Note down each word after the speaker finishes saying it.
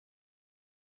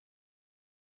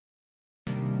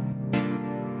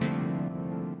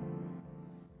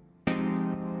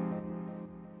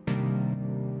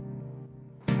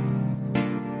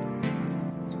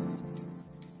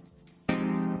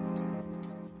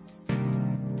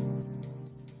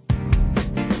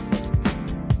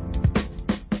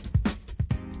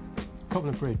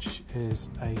Copnor Bridge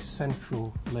is a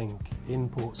central link in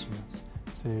Portsmouth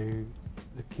to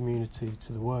the community,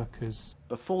 to the workers.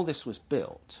 Before this was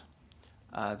built,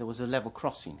 there was a level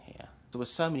crossing here. There were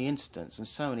so many incidents and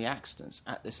so many accidents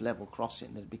at this level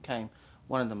crossing that it became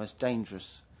one of the most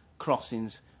dangerous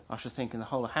crossings, I should think, in the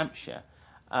whole of Hampshire.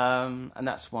 And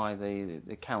that's why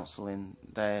the council in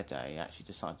their day actually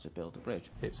decided to build the bridge.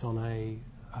 It's on a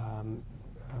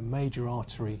major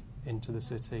artery into the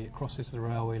city. It crosses the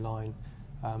railway line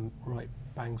right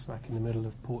bang smack in the middle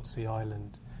of Portsea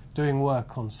Island. Doing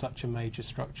work on such a major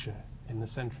structure in the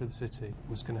centre of the city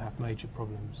was going to have major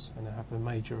problems and have a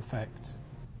major effect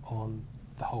on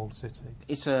the whole city.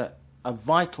 It's a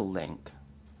vital link,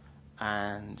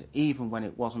 and even when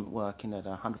it wasn't working at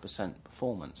 100%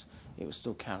 performance, it was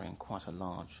still carrying quite a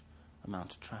large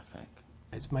amount of traffic.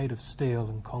 It's made of steel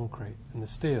and concrete, and the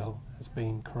steel has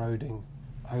been corroding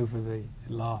over the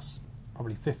last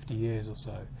probably 50 years or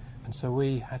so. And so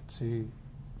we had to,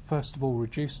 first of all,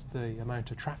 reduce the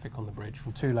amount of traffic on the bridge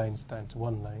from 2 lanes down to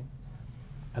 1 lane.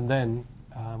 And then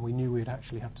we knew we'd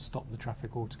actually have to stop the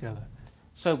traffic altogether.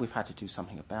 So we've had to do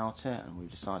something about it, and we've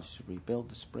decided to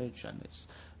rebuild this bridge, and it's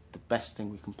the best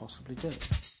thing we can possibly do.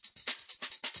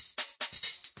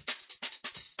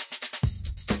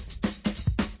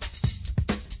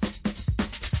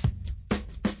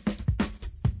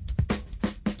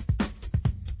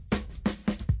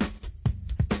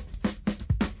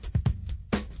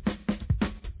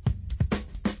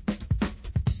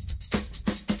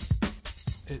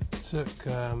 It took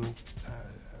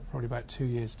probably about 2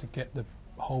 years to get the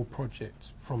whole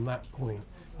project from that point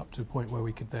up to a point where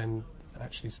we could then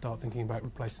actually start thinking about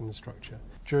replacing the structure.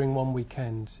 During one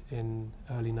weekend in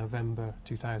early November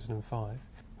 2005,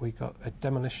 we got a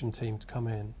demolition team to come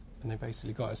in, and they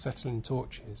basically got acetylene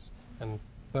torches and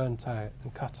burnt out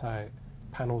and cut out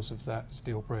panels of that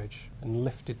steel bridge and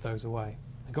lifted those away.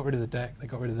 They got rid of the deck, they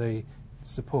got rid of the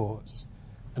supports,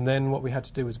 and then what we had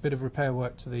to do was a bit of repair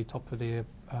work to the top of the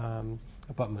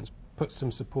abutments, put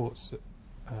some supports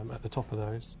at the top of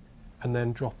those, and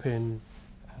then drop in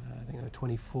I think there were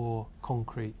 24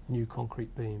 new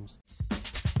concrete beams.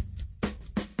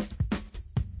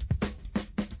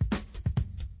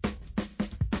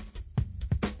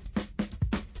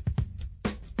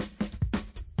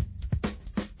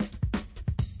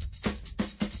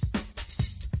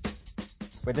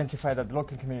 We identified that the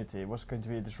local community was going to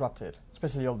be disrupted,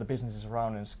 especially all the businesses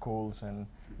around and schools and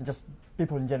just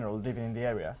people in general living in the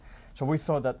area. So we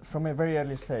thought that from a very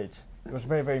early stage it was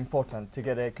very, very important to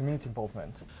get a community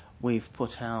involvement. We've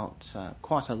put out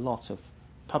quite a lot of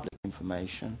public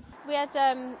information. We had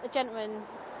a gentleman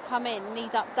come in and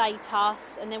he'd update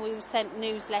us, and then we were sent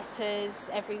newsletters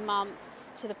every month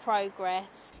to the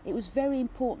progress. It was very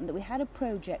important that we had a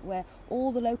project where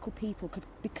all the local people could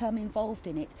become involved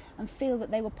in it and feel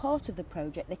that they were part of the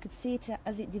project. They could see it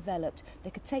as it developed, they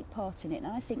could take part in it, and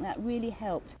I think that really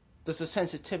helped. There's a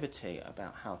sensitivity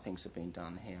about how things have been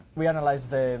done here. We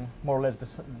analysed more or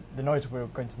less the noise we were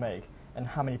going to make and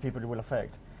how many people it will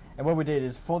affect. And what we did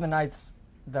is, for the nights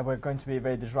that were going to be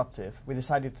very disruptive, we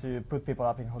decided to put people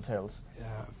up in hotels.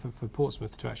 For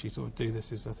Portsmouth to actually sort of do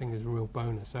this is, I think, is a real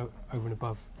bonus over and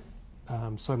above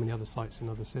so many other sites in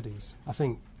other cities. I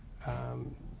think,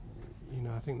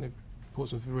 I think that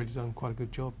Portsmouth have really done quite a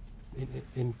good job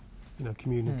in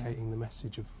communicating the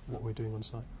message of what we're doing on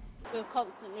site. We were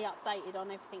constantly updated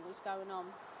on everything that was going on.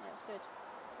 Yeah, it was good.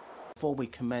 Before we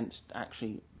commenced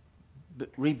actually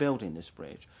rebuilding this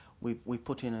bridge, we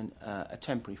put in a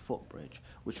temporary footbridge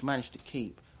which managed to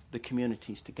keep the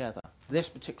communities together. This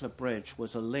particular bridge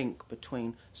was a link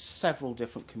between several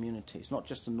different communities, not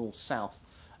just the north-south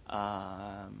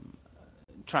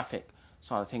traffic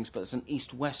side of things, but it's an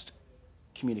east-west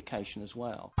communication as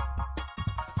well.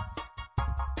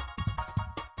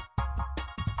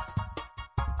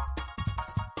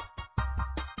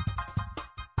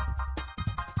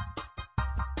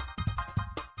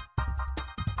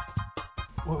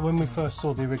 When we first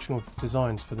saw the original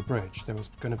designs for the bridge, there was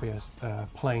going to be a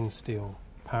plain steel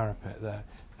parapet there,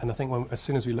 and I think as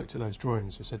soon as we looked at those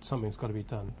drawings, we said something's got to be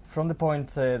done. From the point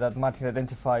that Martin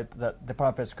identified that the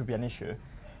parapets could be an issue,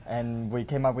 and we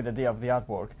came up with the idea of the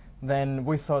artwork, then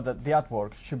we thought that the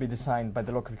artwork should be designed by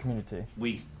the local community.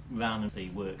 We ran the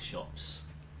workshops,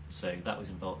 so that was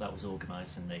involved. That was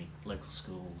organised in the local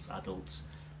schools, adults,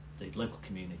 the local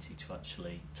community to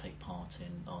actually take part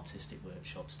in artistic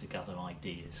workshops to gather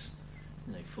ideas,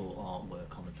 for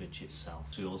artwork on the bridge itself.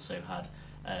 We also had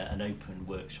an open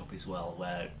workshop as well,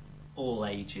 where all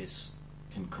ages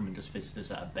can come and just visit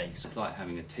us at a base. It's like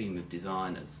having a team of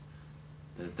designers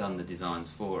that have done the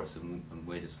designs for us, and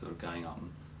we're just sort of going up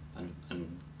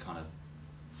and kind of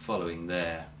following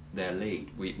their lead.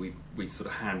 We sort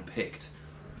of handpicked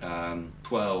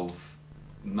 12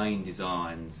 main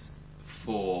designs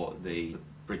for the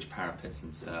bridge parapets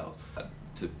themselves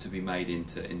to be made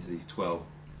into these 12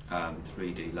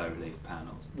 3D low relief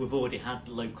panels. We've already had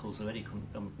locals already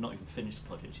not even finished the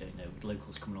project yet. You know, with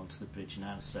locals coming onto the bridge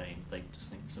now saying they just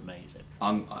think it's amazing.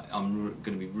 I'm going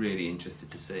to be really interested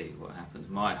to see what happens.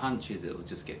 My hunch is it'll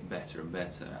just get better and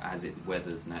better as it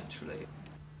weathers naturally.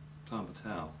 Time will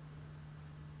tell.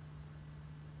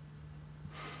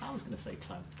 I was going to say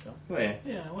time to tell. Oh yeah,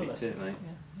 yeah, well, me too, mate.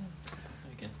 Yeah. There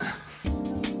we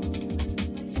go.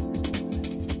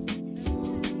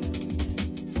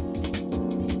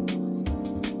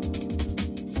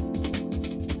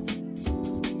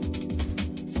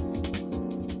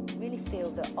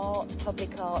 Art,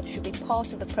 public art, should be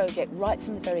part of the project right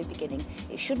from the very beginning.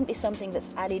 It shouldn't be something that's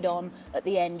added on at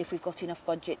the end if we've got enough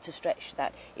budget to stretch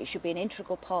that. It should be an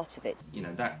integral part of it. You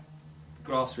know, that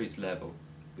grassroots level,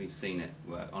 we've seen it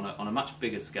work on a much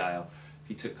bigger scale. If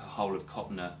you took the whole of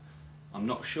Copnor, I'm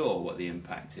not sure what the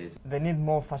impact is. They need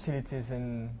more facilities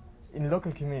in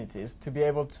local communities to be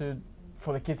able to,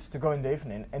 for the kids to go in the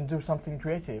evening and do something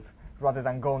creative, rather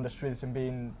than go on the streets and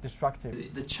being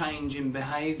destructive. The change in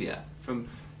behaviour from,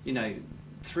 you know,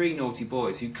 3 naughty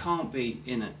boys who can't be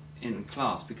in a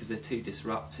class because they're too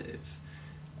disruptive,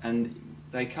 and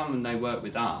they come and they work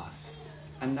with us,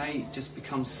 and they just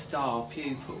become star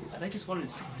pupils. They just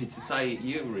wanted somebody to say,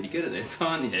 "You're really good at this,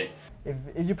 aren't you?"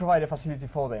 If you provide a facility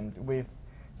for them with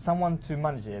someone to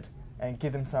manage it and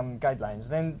give them some guidelines,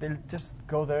 then they'll just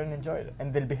go there and enjoy it,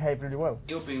 and they'll behave really well.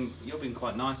 You're being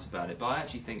quite nice about it, but I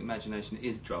actually think imagination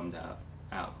is drummed out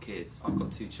of kids. I've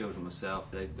got 2 children myself.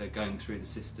 They're going through the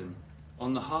system.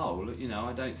 On the whole, you know,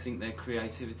 I don't think their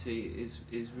creativity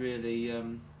is really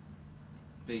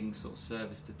being sort of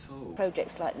serviced at all.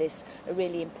 Projects like this are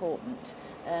really important.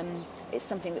 It's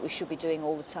something that we should be doing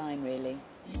all the time, really.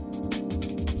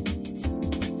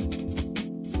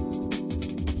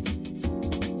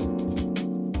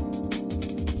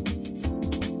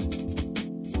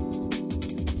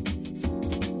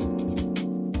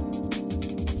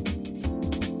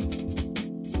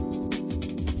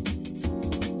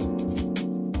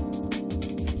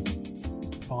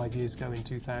 5 years ago in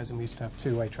 2000 we used to have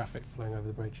 2-way traffic flowing over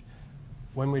the bridge.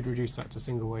 When we'd reduced that to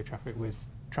single-way traffic with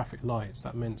traffic lights,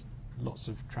 that meant lots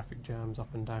of traffic jams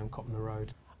up and down Copnor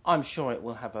Road. I'm sure it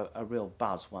will have a real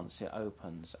buzz once it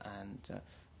opens, and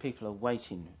people are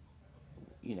waiting,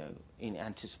 you know, in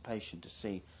anticipation to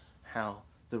see how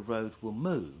the road will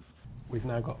move. We've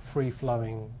now got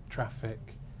free-flowing traffic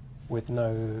with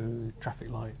no traffic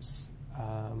lights,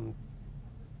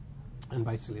 and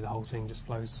basically the whole thing just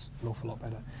flows an awful lot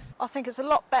better. I think it's a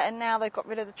lot better now they've got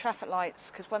rid of the traffic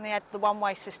lights, because when they had the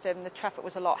one-way system, the traffic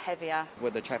was a lot heavier.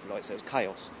 With the traffic lights, it was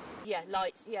chaos. Yeah,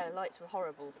 lights were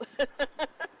horrible.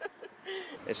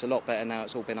 It's a lot better now.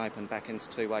 It's all been opened back into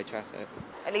 2-way traffic.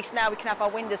 At least now we can have our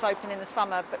windows open in the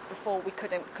summer, but before we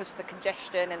couldn't because of the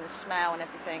congestion and the smell and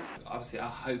everything. Obviously, our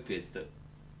hope is that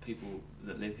people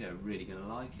that live here are really going to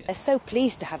like it. They're so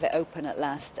pleased to have it open at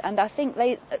last, and I think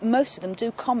most of them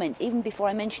do comment, even before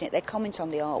I mention it, they comment on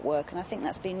the artwork, and I think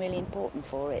that's been really important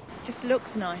for it. It just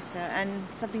looks nicer, and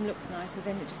something looks nicer,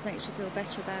 then it just makes you feel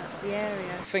better about the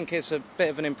area. I think it's a bit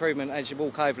of an improvement as you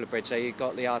walk over the bridge there. You've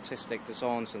got the artistic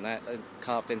designs and that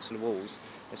carved into the walls.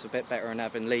 It's a bit better than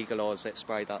having legal eyes that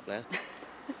sprayed up there.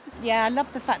 Yeah, I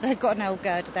love the fact that they've got an old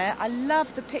girder there. I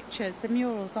love the pictures, the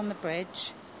murals on the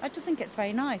bridge. I just think it's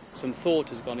very nice. Some thought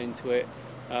has gone into it,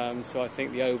 so I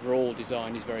think the overall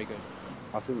design is very good.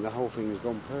 I think the whole thing has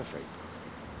gone perfect,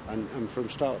 and from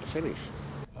start to finish.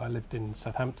 I lived in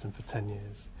Southampton for 10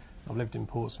 years. I've lived in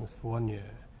Portsmouth for 1 year,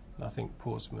 and I think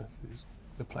Portsmouth is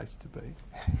the place to be.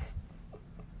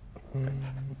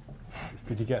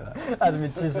 Did you get that? That's a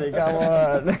bit cheesy, come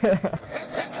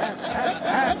on.